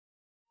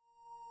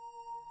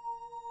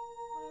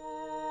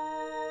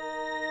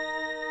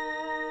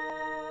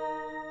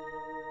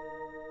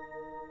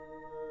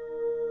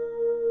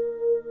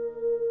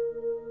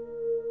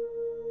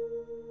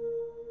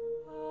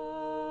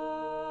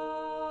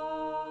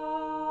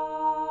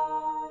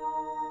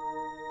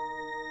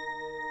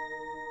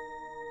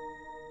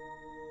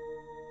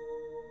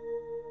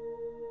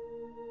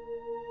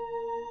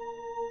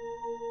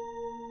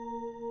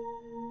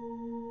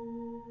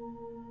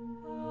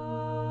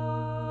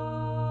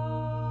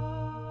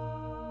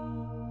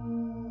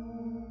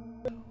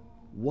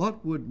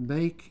what would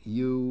make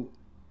you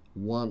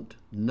want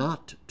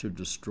not to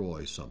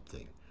destroy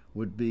something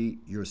would be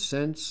your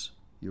sense,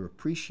 your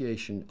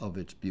appreciation of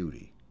its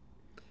beauty.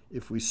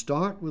 If we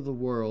start with the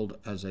world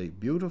as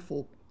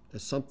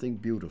something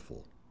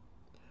beautiful,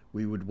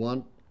 we would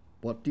want,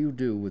 what do you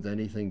do with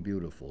anything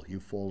beautiful? You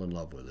fall in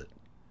love with it.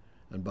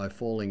 And by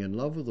falling in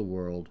love with the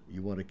world,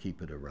 you want to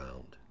keep it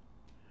around.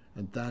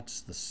 And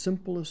that's the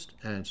simplest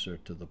answer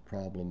to the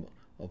problem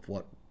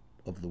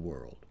of the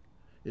world.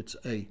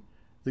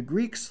 The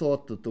Greeks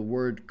thought that the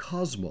word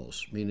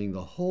cosmos, meaning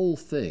the whole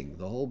thing,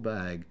 the whole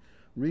bag,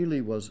 really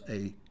was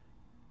an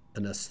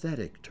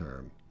aesthetic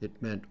term.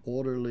 It meant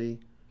orderly,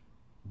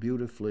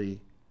 beautifully,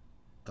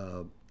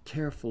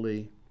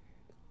 carefully,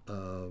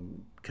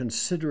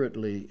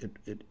 considerately,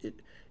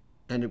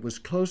 and it was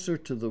closer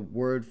to the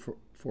word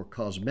for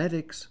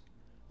cosmetics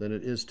than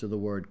it is to the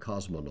word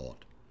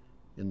cosmonaut.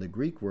 In the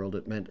Greek world,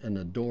 it meant an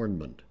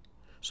adornment.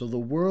 So the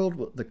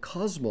world, the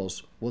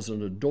cosmos, was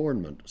an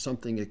adornment,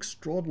 something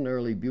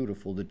extraordinarily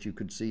beautiful that you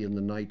could see in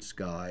the night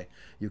sky,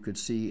 you could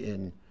see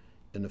in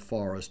a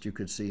forest, you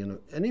could see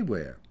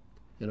anywhere,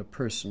 in a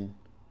person,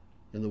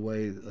 in the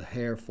way the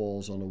hair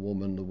falls on a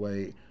woman, the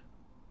way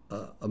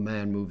a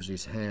man moves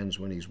his hands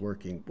when he's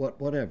working,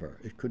 whatever.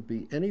 It could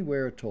be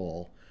anywhere at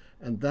all.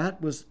 And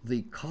that was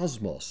the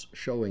cosmos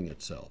showing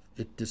itself.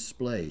 It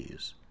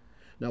displays.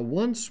 Now,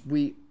 once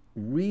we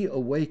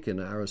reawaken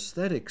our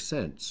aesthetic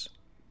sense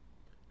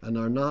and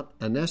are not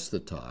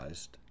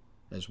anesthetized,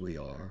 as we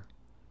are,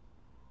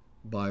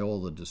 by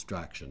all the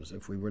distractions,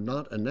 if we were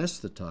not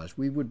anesthetized,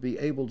 we would be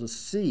able to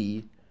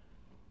see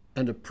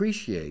and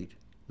appreciate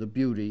the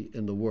beauty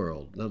in the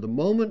world. Now, the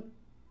moment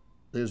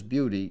there's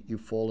beauty, you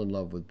fall in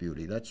love with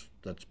beauty. That's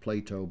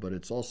Plato, but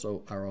it's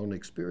also our own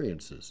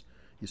experiences.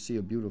 You see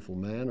a beautiful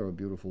man or a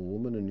beautiful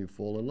woman and you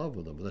fall in love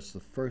with them. That's the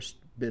first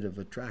bit of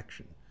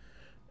attraction.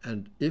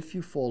 And if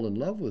you fall in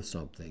love with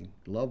something,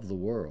 love the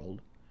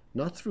world,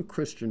 not through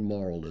Christian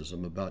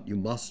moralism about you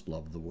must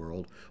love the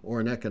world, or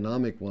an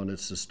economic one,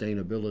 it's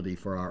sustainability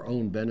for our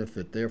own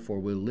benefit, therefore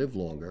we'll live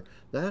longer.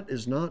 That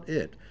is not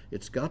it.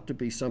 It's got to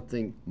be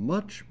something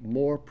much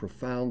more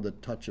profound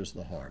that touches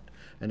the heart.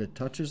 And it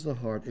touches the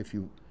heart if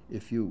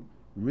you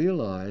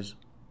realize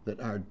that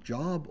our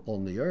job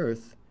on the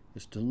earth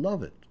is to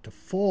love it, to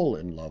fall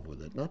in love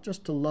with it. Not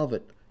just to love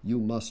it, you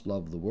must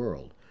love the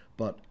world,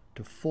 but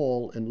to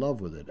fall in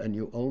love with it. And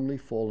you only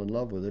fall in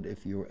love with it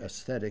if you're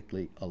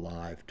aesthetically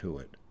alive to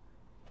it.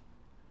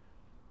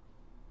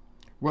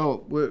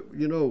 Well,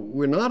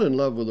 we're not in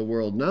love with the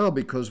world now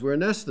because we're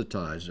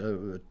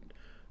anesthetized.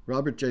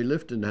 Robert J.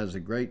 Lifton has a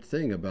great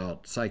thing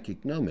about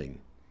psychic numbing.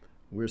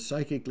 We're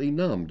psychically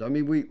numbed. I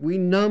mean, we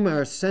numb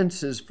our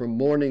senses from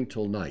morning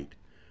till night,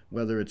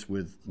 whether it's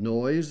with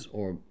noise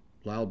or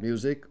loud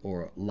music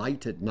or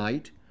light at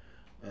night,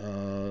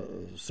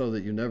 so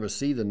that you never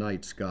see the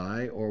night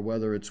sky, or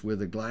whether it's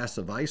with a glass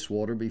of ice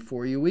water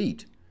before you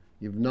eat.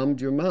 You've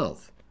numbed your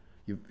mouth.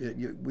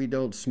 We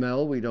don't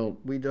smell, we're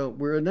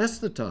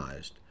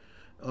anesthetized.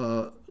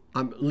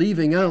 I'm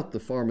leaving out the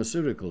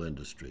pharmaceutical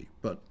industry,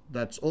 but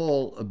that's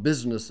all a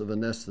business of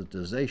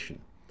anesthetization,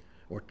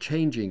 or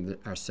changing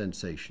our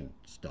sensation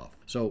stuff.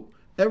 So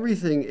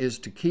everything is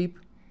to keep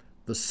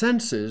the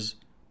senses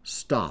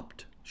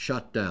stopped,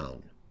 shut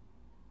down.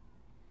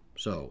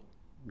 So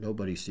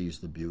nobody sees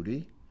the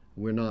beauty.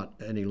 We're not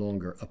any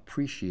longer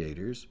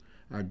appreciators.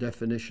 Our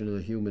definition of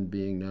the human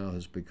being now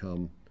has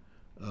become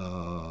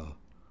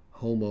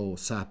Homo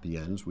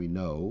sapiens, we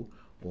know,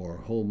 or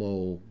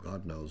Homo,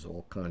 God knows,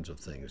 all kinds of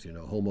things.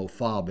 Homo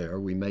faber,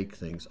 we make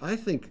things. I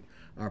think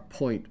our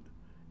point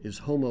is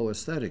Homo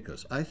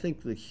aestheticus. I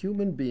think the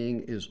human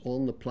being is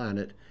on the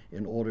planet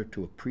in order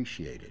to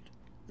appreciate it.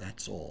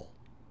 That's all.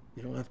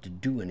 You don't have to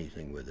do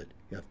anything with it.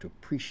 You have to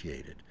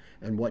appreciate it.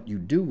 And what you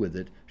do with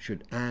it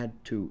should add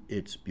to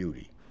its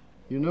beauty.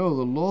 The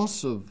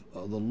loss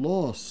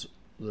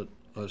that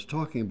I was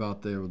talking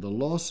about there, the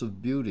loss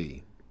of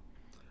beauty,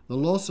 the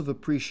loss of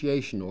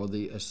appreciation, or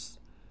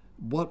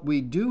what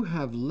we do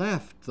have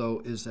left,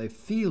 though, is a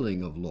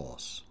feeling of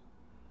loss.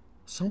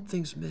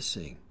 Something's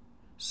missing.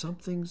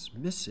 Something's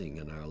missing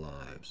in our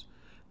lives.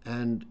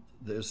 And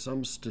there's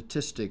some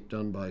statistic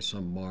done by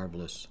some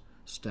marvelous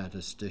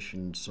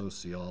statistician,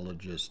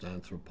 sociologist,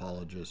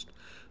 anthropologist,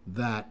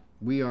 that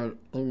we are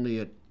only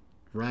at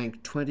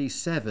rank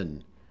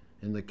 27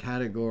 in the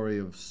category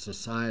of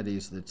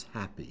societies that's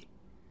happy.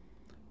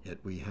 Yet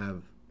we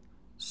have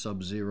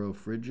sub-zero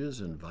fridges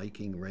and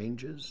Viking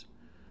ranges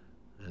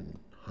and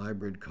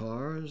hybrid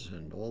cars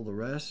and all the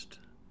rest,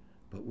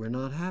 but we're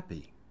not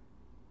happy.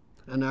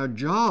 And our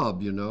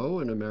job,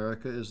 in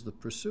America is the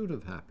pursuit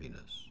of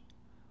happiness.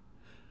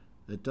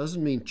 It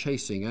doesn't mean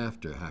chasing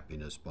after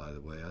happiness, by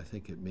the way. I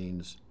think it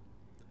means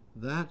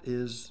that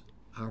is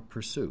our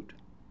pursuit.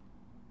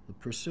 The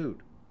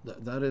pursuit,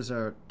 that is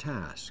our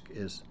task,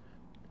 is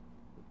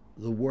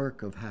the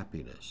work of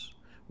happiness.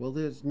 Well,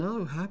 there's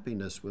no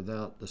happiness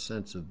without the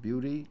sense of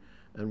beauty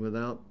and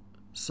without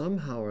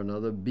somehow or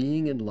another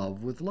being in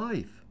love with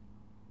life.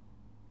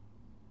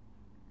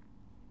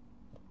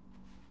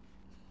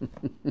 That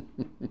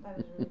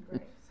was really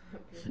great.